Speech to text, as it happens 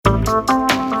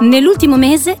Nell'ultimo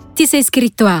mese ti sei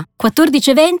iscritto a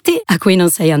 14 eventi a cui non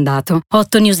sei andato,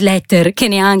 8 newsletter che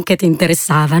neanche ti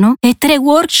interessavano e 3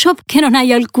 workshop che non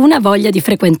hai alcuna voglia di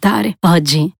frequentare.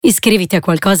 Oggi iscriviti a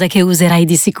qualcosa che userai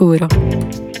di sicuro.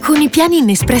 Con i piani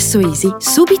Nespresso Easy,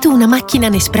 subito una macchina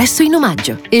Nespresso in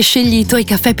omaggio e scegli i tuoi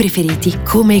caffè preferiti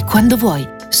come e quando vuoi,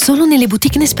 solo nelle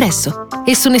boutique Nespresso.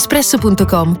 E su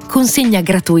Nespresso.com consegna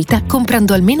gratuita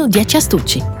comprando almeno 10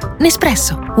 astucci.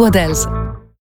 Nespresso, what else?